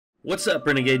What's up,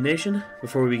 Renegade Nation?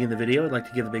 Before we begin the video, I'd like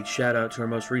to give a big shout out to our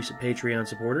most recent Patreon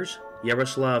supporters: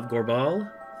 Yaroslav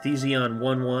Gorbal,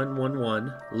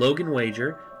 Thezion1111, Logan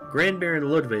Wager, Grand Baron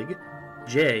Ludwig,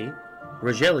 Jay,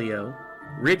 Rogelio,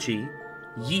 Richie,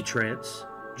 Yeetrance,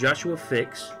 Joshua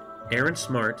Fix, Aaron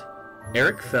Smart,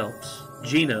 Eric Phelps,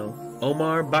 Gino,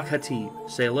 Omar Bakhatib,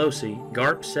 Salosi,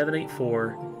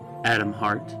 Garp784, Adam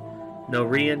Hart,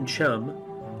 Norian Chum,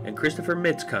 and Christopher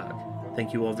Mitzcog.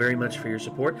 Thank you all very much for your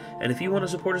support, and if you want to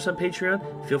support us on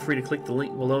Patreon, feel free to click the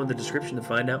link below in the description to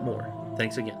find out more.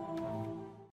 Thanks again.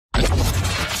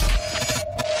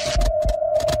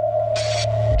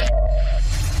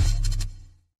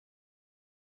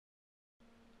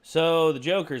 So, the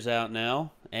Joker's out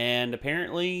now, and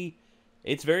apparently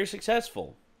it's very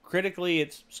successful. Critically,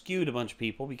 it's skewed a bunch of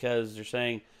people because they're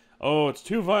saying, oh, it's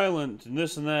too violent, and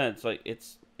this and that. It's like,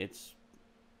 it's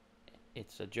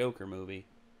a Joker movie.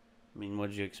 I mean, what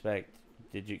did you expect?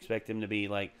 Did you expect him to be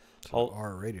like it's an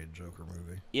R-rated Joker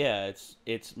movie? Yeah,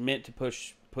 it's meant to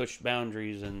push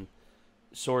boundaries and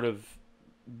sort of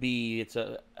be. It's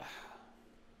a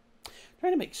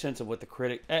trying to make sense of what the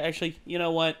critic. Actually, you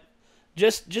know what?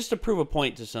 Just to prove a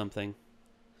point to something,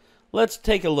 let's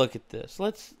take a look at this.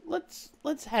 Let's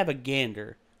have a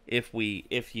gander, if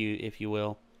you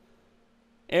will.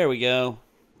 There we go,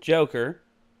 Joker.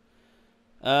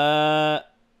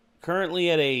 Currently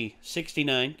at a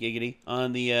 69, giggity,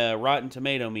 on the Rotten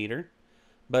Tomato meter,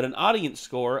 but an audience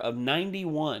score of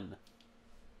 91.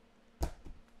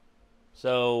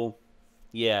 So,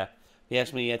 yeah, if you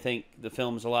ask me, I think the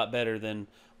film's a lot better than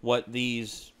what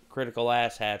these critical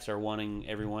asshats are wanting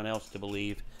everyone else to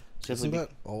believe. Isn't that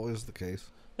always the case?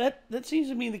 That seems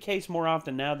to be the case more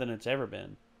often now than it's ever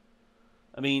been.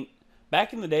 I mean,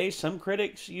 back in the day, some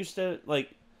critics used to, like,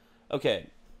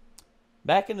 okay,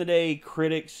 back in the day,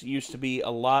 critics used to be a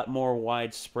lot more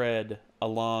widespread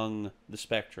along the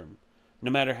spectrum, no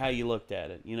matter how you looked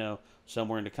at it. You know, some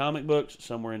were into comic books,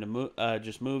 some were into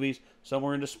just movies, some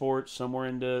were into sports, some were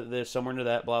into this, some were into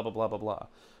that, blah, blah, blah, blah, blah.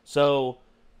 So,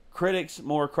 critics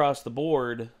more across the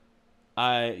board,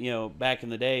 back in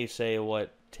the day, say,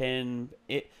 what,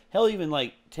 hell, even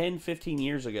like 10, 15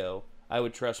 years ago, I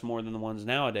would trust more than the ones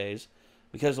nowadays,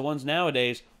 because the ones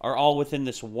nowadays are all within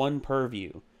this one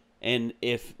purview. And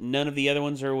if none of the other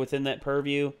ones are within that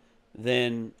purview,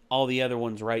 then all the other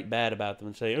ones write bad about them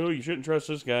and say, oh, you shouldn't trust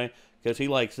this guy because he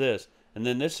likes this. And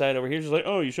then this side over here is like,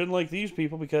 oh, you shouldn't like these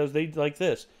people because they like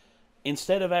this.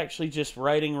 Instead of actually just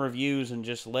writing reviews and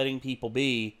just letting people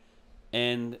be,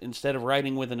 and instead of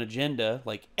writing with an agenda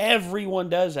like everyone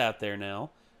does out there now,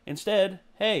 instead,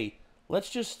 hey, let's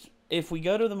just, if we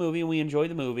go to the movie and we enjoy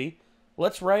the movie,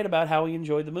 let's write about how we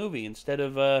enjoyed the movie instead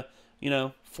of,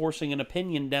 forcing an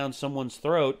opinion down someone's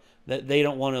throat that they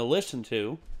don't want to listen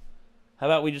to. How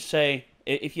about we just say,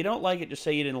 if you don't like it, just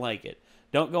say you didn't like it.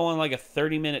 Don't go on like a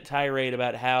 30-minute tirade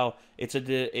about how it's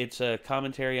a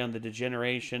commentary on the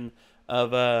degeneration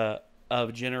of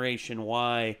Generation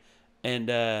Y and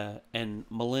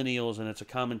millennials, and it's a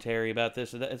commentary about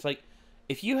this and that. It's like,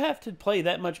 if you have to play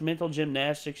that much mental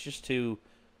gymnastics just to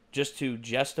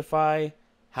justify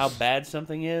how bad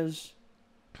something is,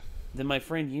 then, my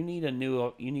friend, you need a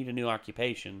new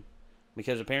occupation,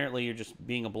 because apparently you're just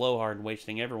being a blowhard and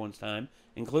wasting everyone's time,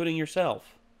 including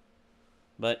yourself.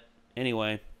 But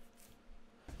anyway,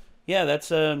 yeah, that's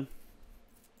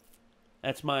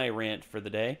my rant for the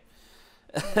day.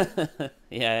 Yeah,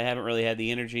 I haven't really had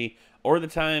the energy or the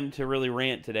time to really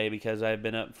rant today because I've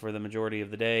been up for the majority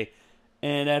of the day,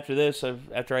 and after this,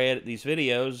 after I edit these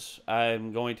videos,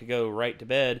 I'm going to go right to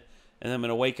bed, and I'm going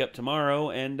to wake up tomorrow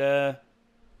and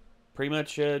pretty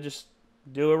much just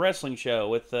do a wrestling show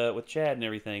with Chad and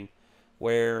everything,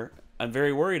 where I'm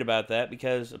very worried about that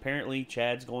because apparently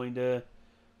Chad's going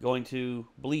to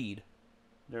bleed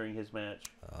during his match.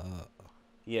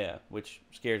 Yeah, which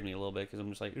scares me a little bit because I'm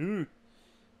just like, ooh,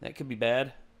 that could be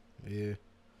bad. Yeah.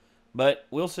 But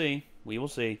we'll see. We will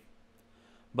see.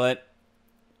 But,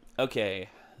 okay,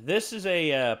 this is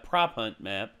a prop hunt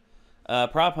map.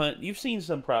 Prop hunt, you've seen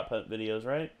some prop hunt videos,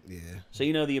 right? Yeah. So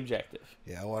you know the objective.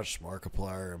 Yeah, I watched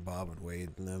Markiplier and Bob and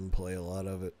Wade and them play a lot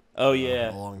of it. Oh, yeah.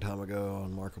 A long time ago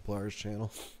on Markiplier's channel.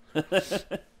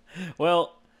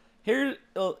 Well, here,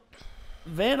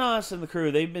 Vanoss and the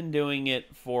crew, they've been doing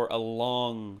it for a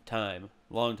long time.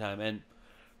 And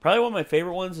probably one of my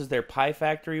favorite ones is their Pie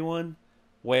Factory one,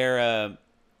 where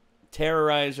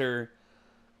Terroriser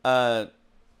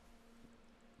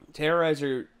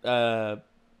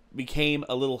became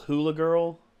a little hula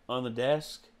girl on the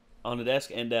desk,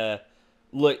 and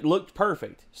looked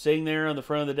perfect, sitting there on the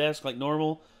front of the desk like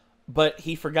normal, but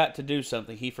he forgot to do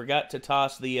something. He forgot to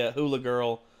toss the hula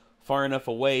girl far enough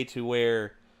away to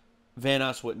where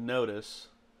Vanoss wouldn't notice.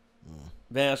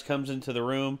 Vanoss comes into the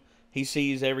room. He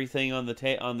sees everything on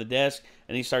the desk,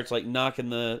 and he starts like knocking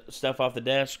the stuff off the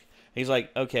desk. He's like,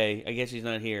 okay, I guess he's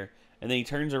not here. And then he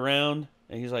turns around,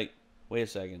 and he's like, wait a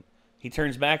second. He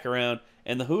turns back around,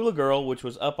 and the hula girl, which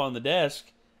was up on the desk,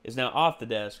 is now off the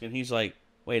desk. And he's like,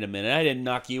 wait a minute, I didn't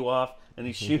knock you off. And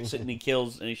he shoots it, and he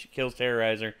kills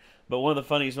Terroriser. But one of the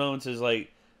funniest moments is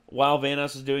like while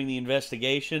Vanoss is doing the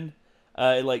investigation,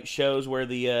 it like shows where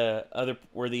the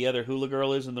other hula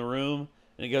girl is in the room.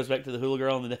 And it goes back to the hula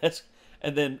girl on the desk.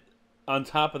 And then on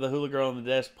top of the hula girl on the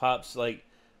desk pops like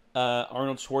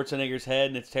Arnold Schwarzenegger's head.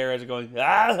 And it's Terroriser going,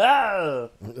 ah!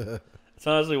 It's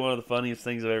honestly one of the funniest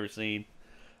things I've ever seen.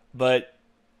 But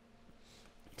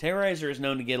Terroriser is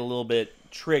known to get a little bit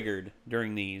triggered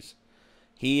during these.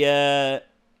 I'm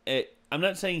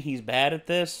not saying he's bad at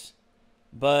this.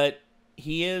 But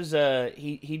he is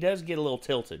he does get a little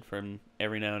tilted from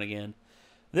every now and again.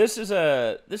 This is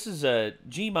a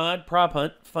Gmod prop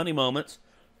hunt, funny moments.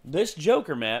 This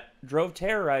Joker map drove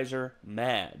Terroriser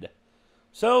mad.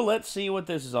 So let's see what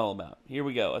this is all about. Here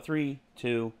we go. A 3,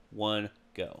 2, 1,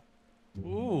 go.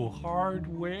 Ooh,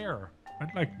 hardware. I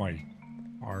like my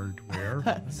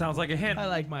hardware. Sounds like a hint. I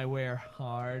like my wear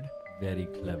hard. Very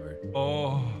clever.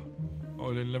 Oh,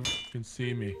 they never can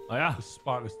see me. Oh yeah. The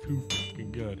spot is too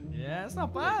fucking good. Yeah, it's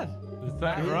not bad. Is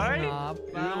that It's right? not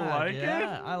You bad. like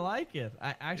Yeah, it? I like it.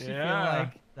 I actually feel Yeah.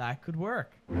 like that could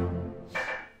work.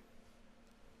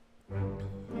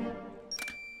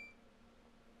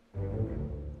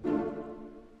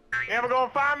 You ever gonna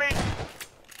find me?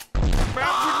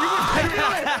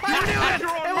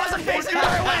 It wasn't facing the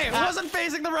right way. It wasn't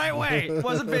facing the right way. It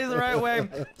wasn't facing the right way.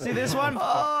 See this one?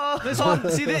 This one.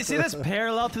 See this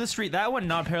parallel to the street. That one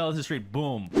not parallel to the street.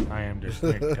 Boom. I am the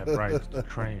snake that rides the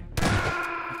train.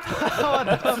 What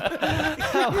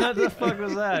the fuck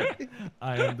was that?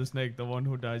 I am the snake, the one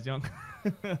who dies young.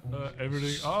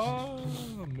 Everything. Oh,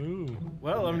 move.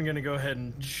 Well, I'm gonna go ahead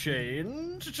and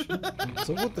change.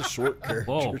 So with the short characters.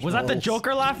 Whoa, was that the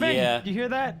Joker laughing? Yeah. Did you hear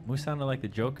that? We sounded like the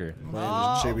Joker.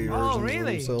 Chibi versions of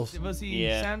really? themselves. Was he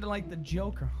Yeah. sounded like the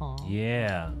Joker, huh?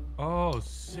 Yeah. Oh,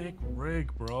 sick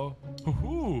rig, bro.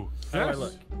 Woohoo. How do I Yes.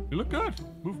 look? You look good.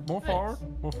 Move more forward.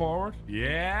 More forward.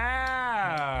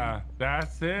 Yeah.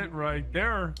 That's it right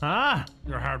there. Huh?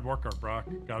 You're a hard worker, Brock.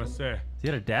 Gotta say. Is he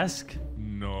at a desk?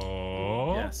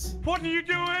 No. Yes. What are you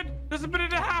doing? There's a minute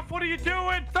and a half. What are you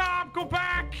doing? Stop. Go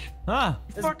back. Huh?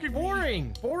 It's Fucking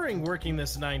boring. Boring working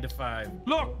this 9 to 5.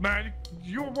 Look, man.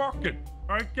 You're working.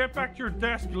 All right, get back to your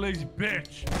desk, you lazy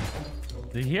bitch.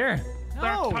 Did you hear?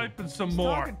 Start typing some He's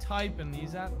more. talking typing.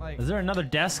 He's at like Is there another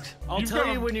desk? I'll You've tell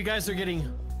got you a- when you guys are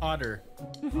getting hotter.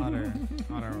 Honor.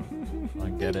 I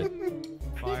get it.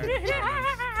 Fire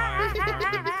department. Fire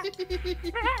department.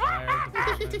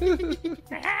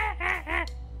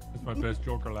 That's my best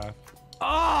Joker laugh.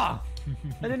 Ah!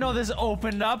 I didn't know this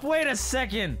opened up. Wait a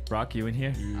second. Brock, you in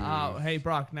here? Hey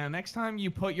Brock, now next time you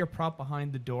put your prop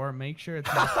behind the door, make sure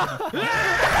it's not pretty.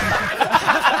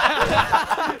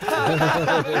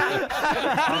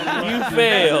 You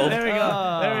failed. There we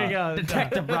go. There we go.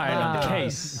 Detective Brian on the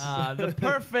case. The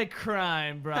perfect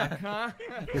crime, Brock, huh?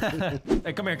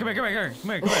 Hey, come here.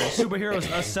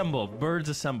 Superheroes assemble. Birds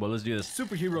assemble. Let's do this.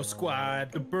 Superhero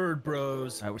Squad, the Bird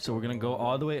Bros. All right, so we're gonna go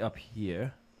all the way up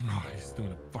here. Oh, he's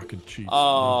doing a fucking cheat.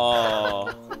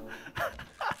 Oh.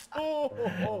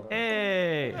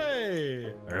 Hey.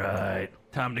 Hey. All right.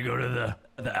 Time to go to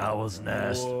the owl's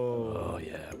nest. Whoa. Oh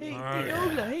yeah.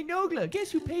 Hey Nogla,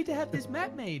 guess who paid to have this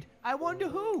map made? I wonder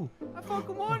who. I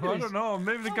fucking wonder. I don't know.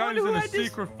 Maybe the I guy's wonder in who a had this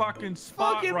secret fucking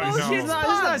spot fucking right bullshit now. It's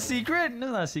not a secret. It's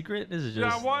not a secret. This is Yeah,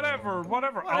 just. whatever.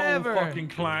 Whatever. Owl fucking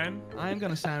clan. I'm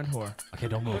gonna sound whore. Okay,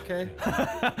 don't move. Okay.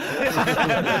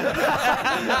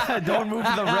 Don't move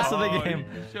for the rest of the game.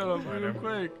 Shut up real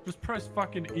quick. Just press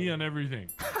fucking E on everything.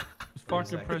 Just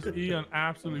fucking press E on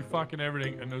absolutely fucking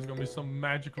everything, and there's gonna be some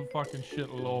magical fucking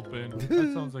shit will open.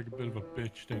 That sounds like a bit of a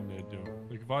bitch thing to do.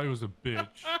 Like if I was a bitch.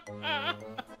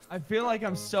 I feel like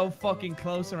I'm so fucking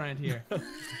close around here.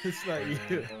 It's not you.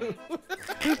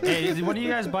 Hey, did one of you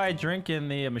guys buy a drink in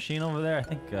the machine over there? I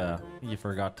think you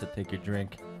forgot to take your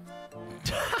drink.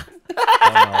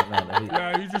 Oh, no.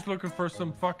 Yeah, you're just looking for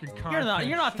some fucking content.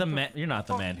 You're not the man. You're not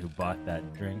the man who bought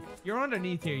that drink. You're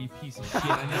underneath here, you piece of shit.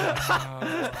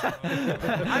 I know.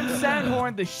 I'm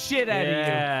sandhorned the shit out of you.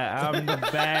 Yeah, I'm the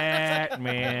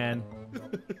Batman.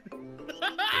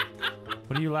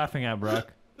 What are you laughing at,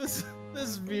 Brock? This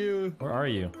this view. Where are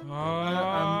you?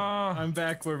 I'm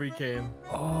back where we came.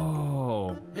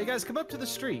 Oh. Hey guys, come up to the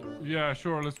street. Yeah,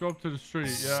 sure. Let's go up to the street.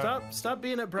 Yeah. Stop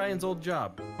being at Brian's old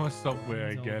job. Oh,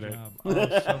 Subway, I get it.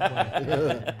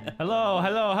 Hello.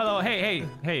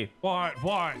 Hey. What?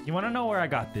 You want to know where I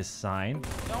got this sign?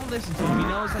 Don't listen to him. He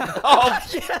knows like a Oh,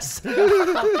 yes!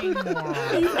 fucking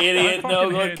moron. You idiot, no fucking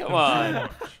good. hate Come them so on.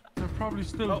 much. They're probably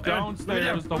still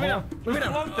downstairs. Let me down.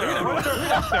 Up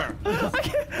there.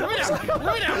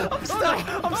 I'm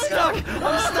stuck.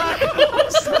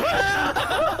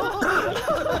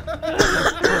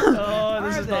 Oh,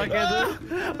 this is not good.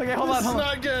 Okay, hold on. It's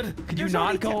not good. Could you There's not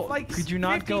only go? like Could you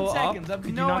not 15 go up? seconds. I have Could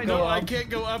you no not idea. go No, I up? can't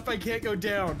go up. I can't go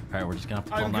down. All right, we're just gonna have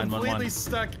to call I'm 911. completely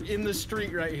stuck in the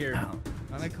street right here. I'm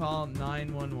gonna call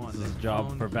 911. This is a job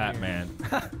Phone for here. Batman.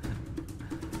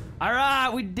 All right,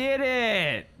 we did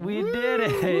it. We did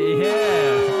it. Yeah.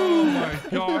 Oh my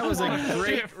god. That was a what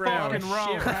great shit round. fucking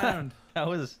round. Shit round. That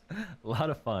was a lot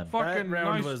of fun. Fucking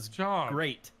round nice was job.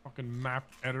 great. Fucking map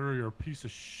editor, you're a piece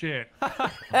of shit.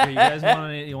 Okay, you guys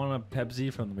want a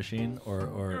Pepsi from the machine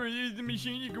or Use the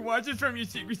machine. You can watch it from your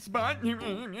secret spot.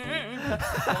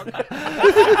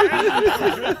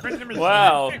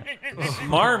 Wow.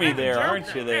 Smarmy there,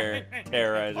 aren't you there,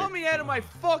 Terroriser? Pull me out of my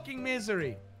fucking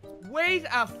misery. Wait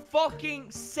a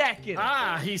fucking second.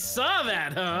 Ah, he saw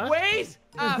that, huh? Wait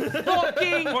a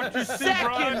fucking What you see, second,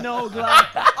 Brian? Nogla.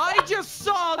 I just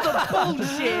saw the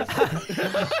bullshit.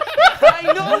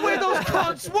 I know where those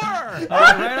cunts were.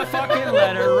 write a fucking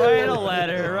letter.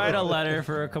 Write a letter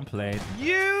for a complaint.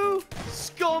 You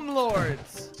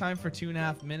scumlords. Time for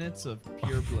 2.5 minutes of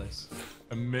pure bliss.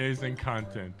 Amazing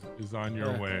content is on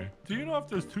your way. Do you know if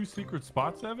there's 2 secret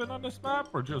spots, Evan, on this map,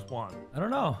 or just 1? I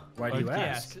don't know. Why do you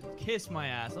Yes, ask? kiss my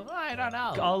ass. I don't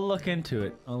know. I'll look into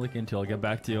it. I'll get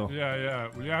back to you. Yeah.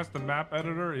 Will you ask the map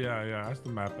editor? Yeah. Ask the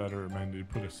map editor, man, to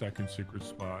put a second secret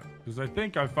spot. Because I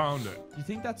think I found it. You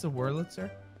think that's a Wurlitzer?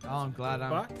 Oh, I'm glad I'm.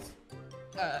 Box?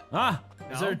 Ah!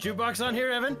 Is there a jukebox on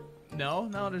here, Evan? No,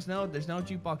 there's no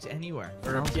jukebox anywhere.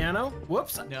 Or a piano?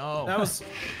 Whoops. No. That was.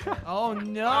 Oh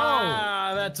no.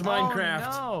 Ah, that's Minecraft.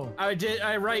 Oh, no.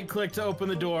 I right-clicked to open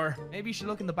the door. Maybe you should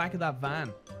look in the back of that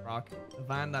van, Rock. The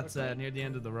van that's near the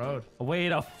end of the road.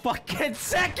 Wait a fucking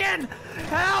second!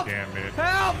 Help! Damn it.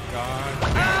 Help! God.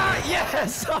 Ah,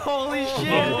 yes! Holy shit!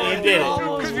 He did it.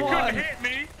 Almost Because you won. couldn't hit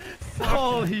me.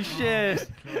 Holy shit!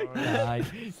 God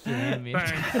damn it.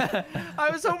 Thanks. I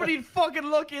was hoping he'd fucking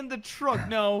look in the truck.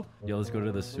 No. Yo, let's go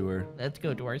to the sewer. Let's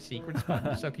go to our secret spot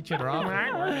and suck each other off.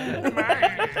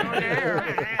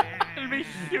 It'll be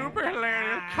super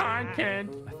hilarious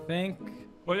content. I think.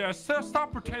 Well, yeah,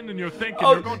 stop pretending you're thinking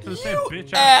Oh, you're going to the same you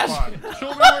bitch ass spot.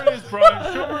 Show me where it is,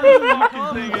 Brian. Show me where the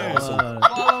fucking thing is.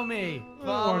 Follow me.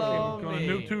 Follow Gonna me.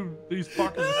 YouTube these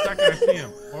fuckers the second I see them.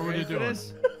 What were they Ready for doing?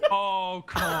 this? Oh,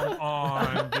 come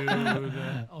on, dude.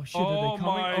 Oh shit, are Oh they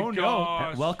coming? my Oh no.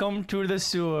 gosh. Welcome to the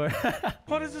sewer.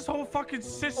 What is this whole fucking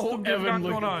system Oh, they've got Evan,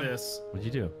 look going at on? this. What'd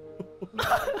you do?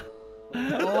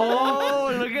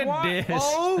 Oh, look at what? this.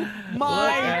 Oh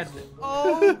my. Look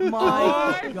Oh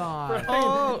my god.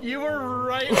 Oh, you were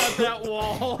right at that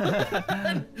wall.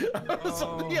 I was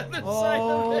on the other side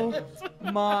of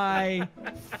it. My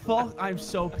fuck! I'm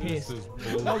so pissed. This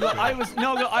is No, bullshit.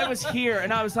 I was here,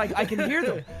 and I was like, I can hear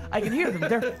them.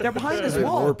 They're behind this I'll be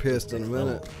more wall. pissed in a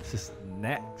minute. This is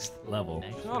next level.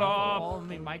 Shut up.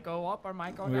 We might go up or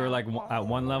might go We were down. like at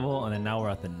one level, and then now we're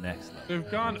at the next level. They've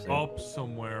gone up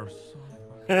somewhere.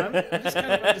 I'm just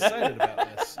kind of undecided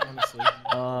about this, honestly.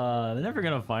 They're never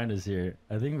gonna find us here.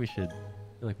 I think we should.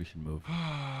 I feel like we should move. These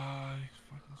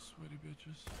fucking sweaty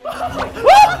bitches. Ah,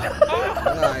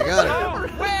 I got it.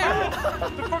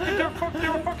 They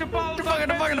were fucking balls on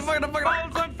fences.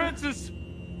 Balls on fences.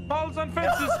 Balls on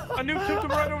fences. I knew took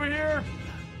them right over here.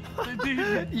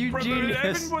 You genius.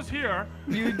 Evan was here.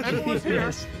 You Evan was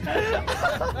here.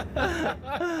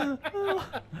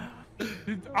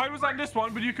 I was on this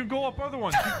one, but you can go up other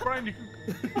ones. Brian, you can...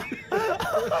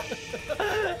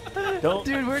 Don't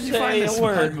Dude, where'd you say find this a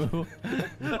word. one, Moo?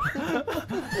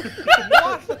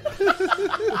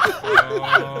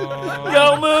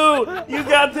 Go, Moo! You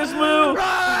got this, Moo!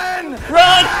 Run!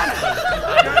 Run!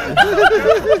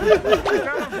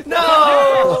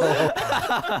 No!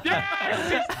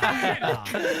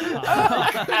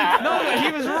 No,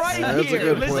 he was right That's a here.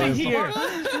 good Listen plan. here.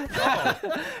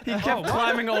 He kept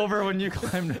climbing over when you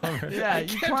climbed over. Yeah,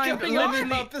 you climbed Going on the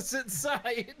literally. opposite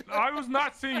side. I was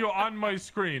not seeing you on my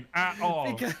screen at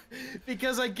all.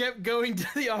 Because I kept going to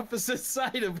the opposite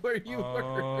side of where you were.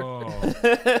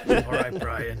 Oh. All right,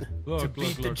 Brian. Look, To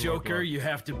beat the look, Joker, look. you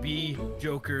have to be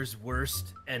Joker's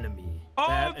worst enemy. Oh,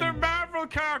 That they're and- Marvel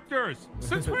characters.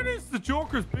 Since when is the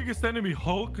Joker's biggest enemy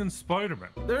Hulk and Spider-Man?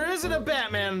 There isn't a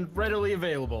Batman readily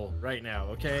available right now,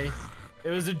 okay? It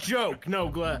was a joke. No,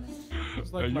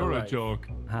 it's like my You're a life. joke.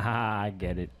 Haha, I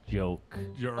get it. Joke.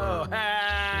 You're Oh,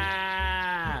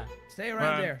 ah. Stay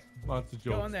right there. Lots of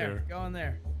jokes Go in there. Go in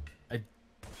there.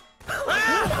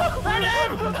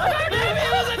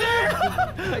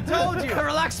 I told you.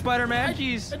 Relax, Spider-Man.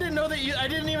 Jeez. I didn't know that I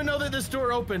didn't even know that this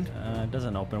door opened. It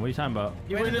doesn't open. What are you talking about?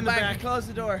 You Went went in the back. back. Close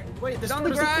the door. Wait, this It's on door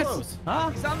the doesn't grass. close.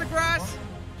 Huh? It's on the grass.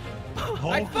 I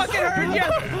Hulk, fucking heard you.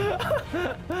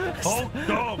 Hulk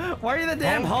dumb. Why are you the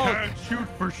damn Hulk Hulk? can't shoot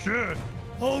for shit.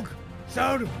 Hulk,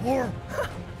 sound horror.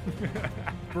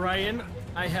 Brian,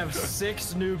 I have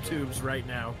 6 noob tubes right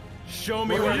now. Show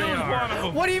me where they Use are. one of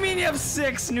them. What do you mean you have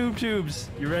 6 noob tubes?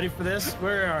 You ready for this?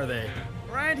 Where are they?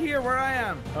 Right here where I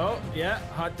am. Oh, yeah,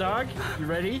 hot dog. You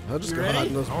ready? I'll just you go ready? hide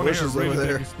in those I want to hear a bushes really over big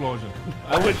there. explosion.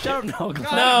 I would. Shut up, no.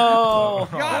 No.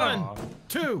 Got him. 1,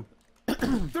 2,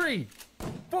 3,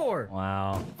 4,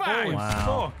 Wow. 5. Holy Wow.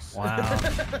 smokes. Wow.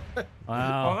 Oh,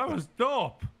 Wow. that was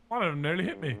dope. One of them nearly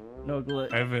hit me. No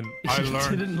glitch. Evan, I You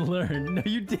learned. didn't learn. No,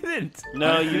 you didn't.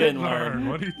 No, you didn't learn.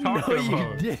 What are you No, talking you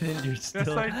about? didn't. You're Yes,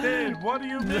 still. I did. What do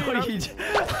you mean? No, I'm- you you did.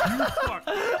 fuck.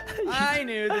 I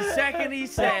knew the second he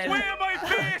What said. way am I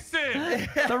facing?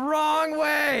 The wrong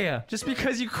way. Just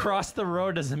because you crossed the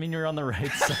road doesn't mean you're on the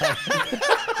right side.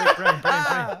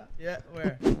 Yeah,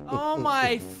 where? Oh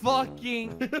my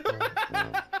fucking.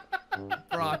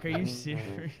 Brock, are you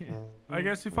serious? I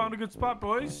guess you found a good spot,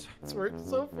 boys. It's worked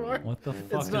so far. What the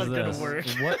fuck It's is not gonna this? work.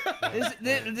 What?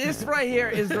 This right here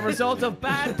is the result of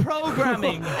bad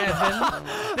programming, Evan.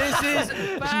 This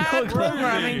is bad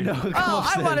programming. No, Oh, I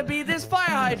Colson. want to be this fire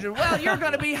hydrant. Well, you're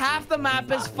gonna be half the map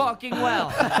as fucking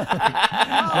well.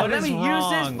 Oh, What let is me use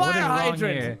this wrong? What fire is wrong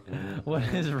hydrant. here? What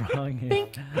is wrong here?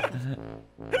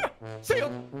 See,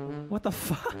 What the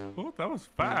fuck? Oh, that was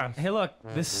fast. Hey, look,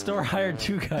 this store hired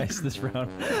 2 guys this round.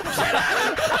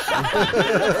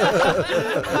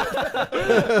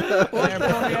 There,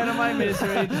 pull me out of my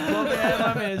misery. Just pull me out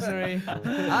of my misery.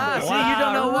 Ah, see, you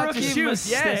don't know what to rookie shoot.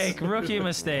 mistake. Yes. Rookie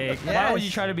mistake. Why would you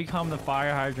Yes. try to become the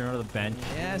fire hydrant or the bench?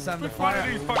 Yes, I'm the Which one of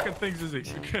fire. these fucking things is it?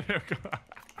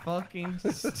 Fucking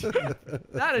stupid.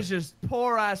 That is just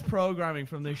poor ass programming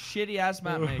from this shitty ass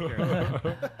map maker. I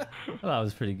thought that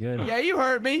was pretty good. Yeah, you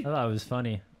heard me. I thought it was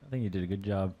funny. I think you did a good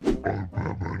job.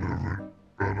 That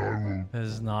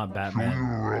is not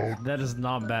Batman. That is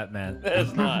not Batman.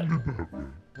 That's not.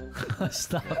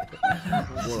 Stop.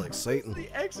 More like Satan. The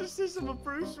exorcism of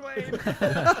Bruce Wayne.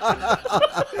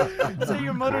 Say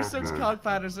your mother sucks cock,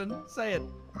 Patterson. Say it.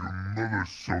 Mother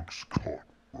sucks cock,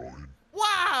 Brian.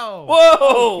 Wow.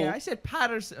 Whoa! Okay, I said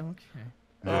Patterson. Okay.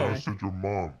 No, I said your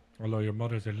mom. Although your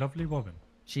mother's a lovely woman.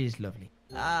 She's lovely.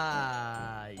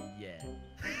 Ah, yeah.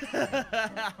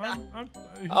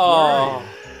 Oh,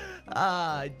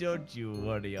 Ah, don't you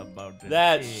worry about it.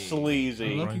 that's Hey.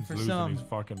 sleazy. Looking Brian's for losing some. his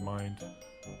fucking mind.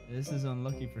 This is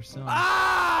unlucky for some.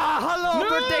 Ah! Hello,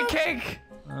 birthday cake!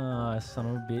 Ah, son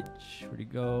of a bitch. Where'd he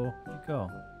go? Where'd he go?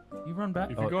 You run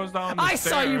back. If Oh, he goes down the I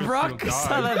saw you, stairs, Brock. I he'll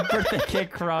saw die. that birthday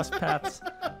cake cross paths.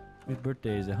 Whose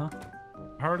birthday is it, huh?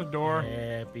 Heard a door.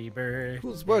 Happy birthday.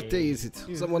 Whose birthday is it?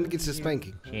 Someone gets a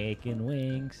spanking. Chicken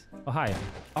wings. Oh, hi.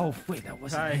 Oh, wait, that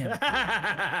wasn't him.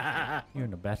 You're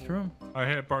in the bathroom? I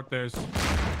hate birthdays.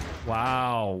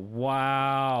 Wow.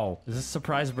 Wow. Is this a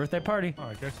surprise birthday party? Oh,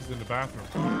 I guess he's in the bathroom.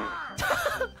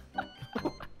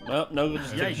 Well, no,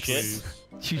 just take Yikes. shit. Please.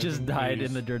 She just died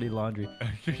in the dirty laundry.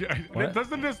 What?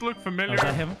 Doesn't this look familiar? Oh, is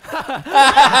that him?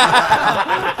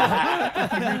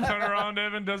 If you turn around,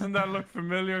 Evan, doesn't that look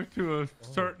familiar to a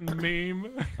certain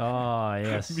meme? Oh,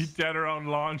 yes. Me dead around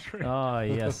laundry. Oh,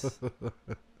 yes.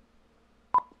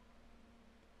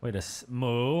 Wait a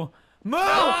Moo. Moo!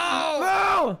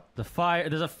 Moo! The fire.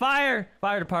 There's a fire.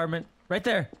 Fire department. Right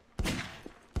there.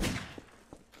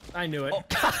 I knew it.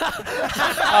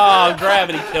 Oh,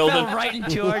 gravity killed him. Fell right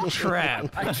into our trap.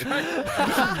 You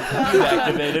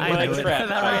activated I my knew it. trap.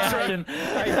 That reaction.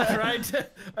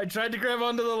 I tried to grab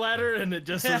onto the ladder and it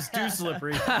just was too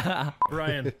slippery.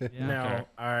 Brian, now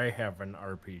I have an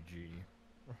RPG.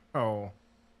 Oh.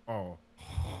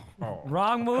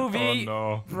 Wrong movie.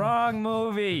 Oh, no. Wrong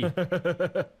movie.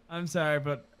 I'm sorry,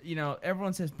 but you know,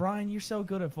 everyone says, Brian, you're so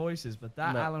good at voices, but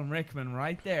that Alan Rickman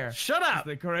right there. Shut up! Is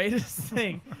the greatest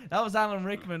thing. That was Alan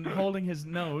Rickman holding his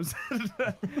nose.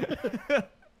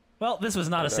 Well, this was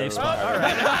not a safe spot. All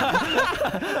right.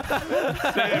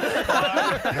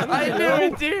 I knew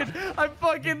it, dude. I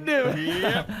fucking knew.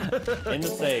 Yep. In the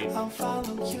safe.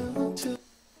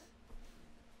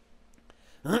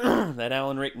 That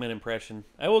Alan Rickman impression.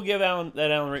 I will give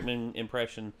that Alan Rickman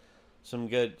impression some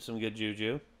good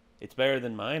juju. It's better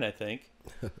than mine, I think.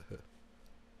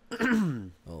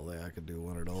 Oh, yeah, I could do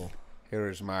one at all. Here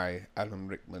is my Alan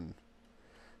Rickman.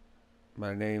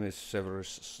 My name is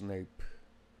Severus Snape,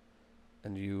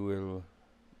 and you will,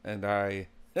 and I'm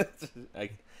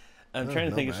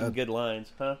trying to think of some good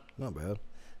lines, huh? Not bad.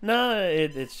 No,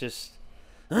 it's just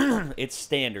it's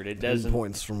standard. It doesn't. 10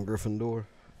 points from Gryffindor.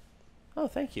 Oh,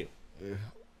 thank you. Yeah.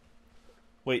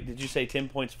 Wait, did you say 10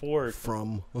 points for? Or...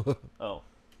 From. Oh, well,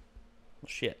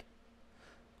 shit.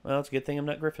 Well, it's a good thing I'm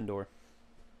not Gryffindor.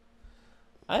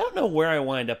 I don't know where I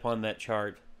wind up on that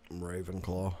chart.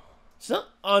 Ravenclaw.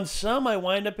 On some I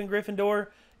wind up in Gryffindor,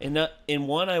 and in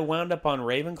one I wound up on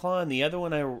Ravenclaw, and the other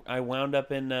one I wound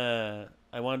up in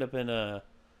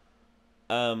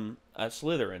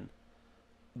Slytherin.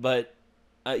 But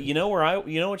you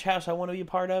know which house I want to be a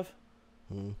part of?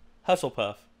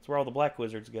 Hufflepuff. It's where all the black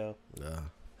wizards go. Yeah.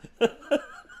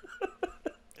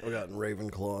 I've gotten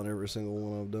Ravenclaw in every single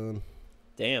one I've done.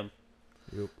 Damn.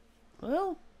 Yep.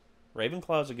 Well,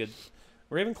 Ravenclaw's a good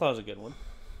one.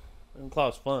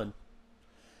 Ravenclaw's fun.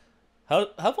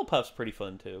 Hufflepuff's pretty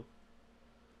fun too.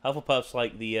 Hufflepuff's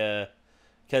like the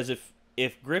because if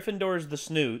Gryffindor's the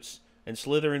snoots and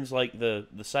Slytherin's like the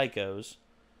psychos,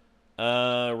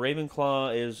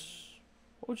 Ravenclaw is.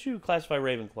 What would you classify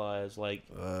Ravenclaw as? Like,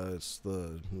 it's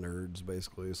the nerds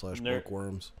basically /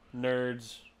 bookworms.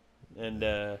 Nerds and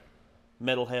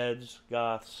metalheads,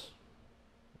 goths,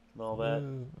 and all that.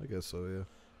 I guess so, yeah.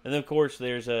 And then of course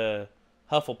there's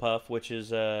Hufflepuff, which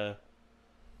is I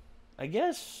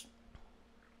guess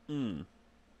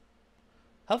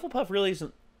Hufflepuff really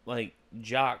isn't like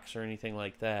jocks or anything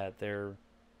like that. They're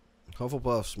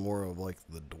Hufflepuff's more of like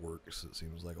the dorks, it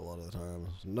seems like a lot of the time.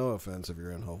 No offense if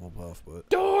you're in Hufflepuff, but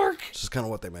dork! It's just kind of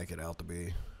what they make it out to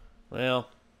be. Well,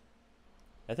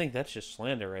 I think that's just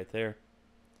slander right there.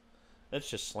 That's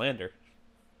just slander.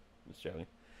 Just joking.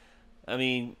 I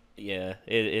mean, yeah,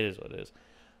 it is what it is.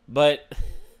 But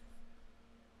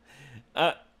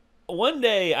one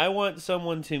day I want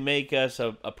someone to make us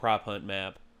a prop hunt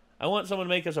map. I want someone to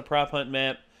make us a prop hunt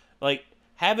map. Like,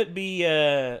 have it be...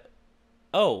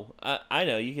 I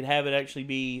know. You could have it actually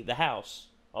be the house.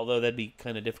 Although that'd be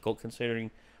kind of difficult considering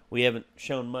we haven't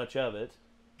shown much of it.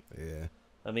 Yeah.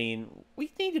 I mean, we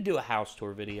need to do a house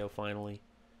tour video finally.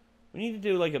 We need to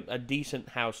do like a decent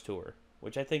house tour,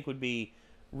 which I think would be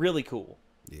really cool.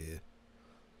 Yeah.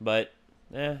 But,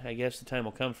 I guess the time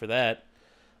will come for that.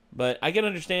 But I can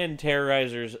understand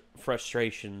Terroriser's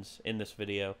frustrations in this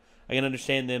video. I can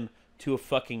understand them to a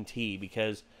fucking T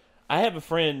because... I have a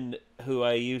friend who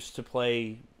I used to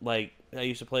play like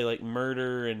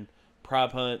Murder and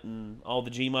Prop Hunt and all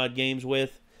the Gmod games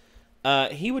with.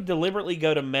 He would deliberately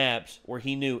go to maps where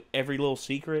he knew every little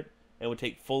secret and would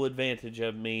take full advantage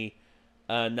of me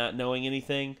not knowing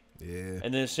anything. Yeah.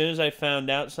 And then as soon as I found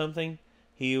out something,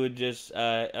 he would just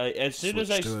as soon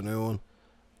as I switch to a new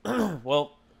one.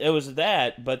 Well, it was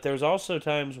that, but there was also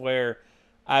times where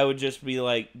I would just be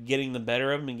like getting the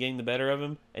better of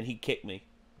him and he'd kick me.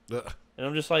 And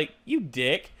I'm just like, you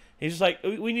dick. He's just like,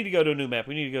 we need to go to a new map.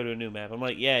 I'm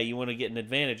like, yeah, you want to get an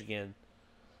advantage again.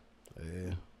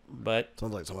 Yeah. But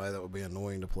sounds like somebody that would be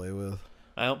annoying to play with.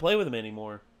 I don't play with him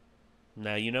anymore.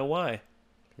 Now you know why.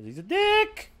 Because he's a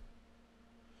dick.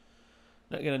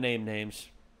 Not going to name names.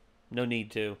 No need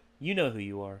to. You know who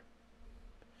you are.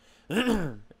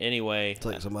 Anyway. It's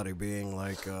like somebody being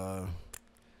like,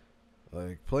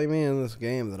 play me in this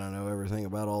game that I know everything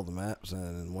about all the maps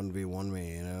and 1v1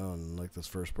 me, you know, and like this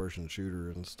first-person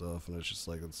shooter and stuff, and it's just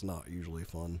like, it's not usually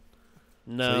fun.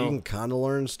 No. So you can kind of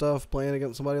learn stuff playing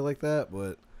against somebody like that,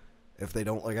 but if they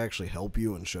don't like actually help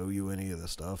you and show you any of the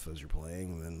stuff as you're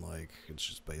playing, then like it's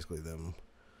just basically them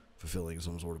fulfilling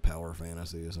some sort of power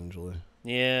fantasy, essentially.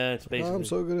 Yeah, it's basically... I'm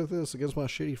so good at this against my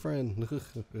shitty friend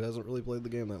who hasn't really played the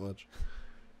game that much.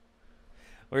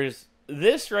 Whereas...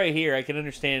 this right here, I can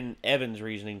understand Evan's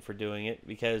reasoning for doing it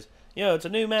because, you know, it's a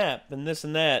new map and this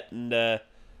and that, and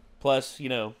plus, you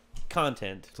know,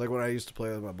 content. It's like when I used to play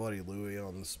with my buddy Louie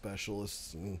on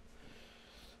Specialists, and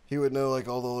he would know like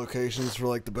all the locations for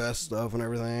like the best stuff and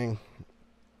everything.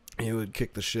 He would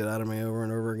kick the shit out of me over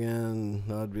and over again.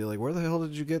 And I'd be like, "Where the hell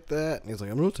did you get that?" And he's like,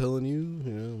 "I'm not telling you."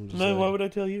 I'm just No, like, why would I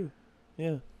tell you?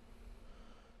 Yeah.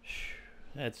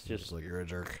 That's just just like you're a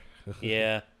jerk.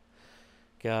 yeah.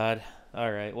 God.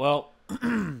 All right. Well,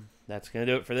 that's going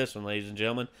to do it for this one, ladies and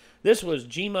gentlemen. This was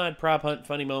Gmod Prop Hunt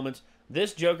Funny Moments.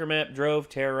 This Joker map drove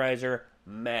Terroriser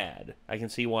mad. I can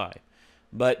see why.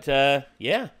 But,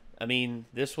 yeah. I mean,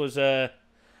 this is a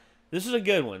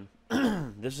good one.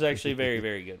 This is actually a very,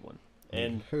 very good one.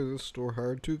 And hey, this store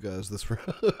hired 2 guys this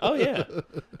round. oh, yeah.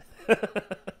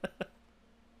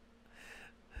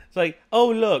 It's like, oh,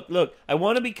 look, I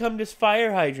want to become this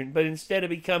fire hydrant, but instead I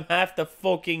become half the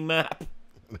fucking map.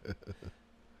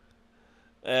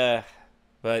 But,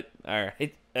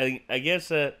 alright. I guess,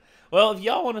 well, if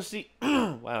y'all want to see...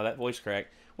 wow, that voice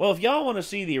cracked. Well, if y'all want to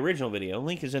see the original video,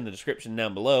 link is in the description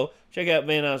down below. Check out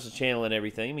Vanoss's channel and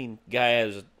everything. I mean, guy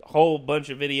has a whole bunch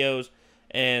of videos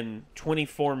and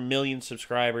 24 million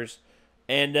subscribers.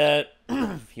 And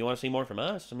if you want to see more from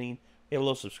us, I mean, we have a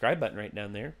little subscribe button right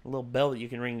down there. A little bell that you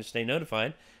can ring to stay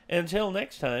notified. And until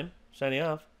next time, signing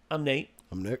off, I'm Nate.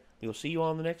 I'm Nick. We'll see you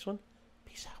all in the next one.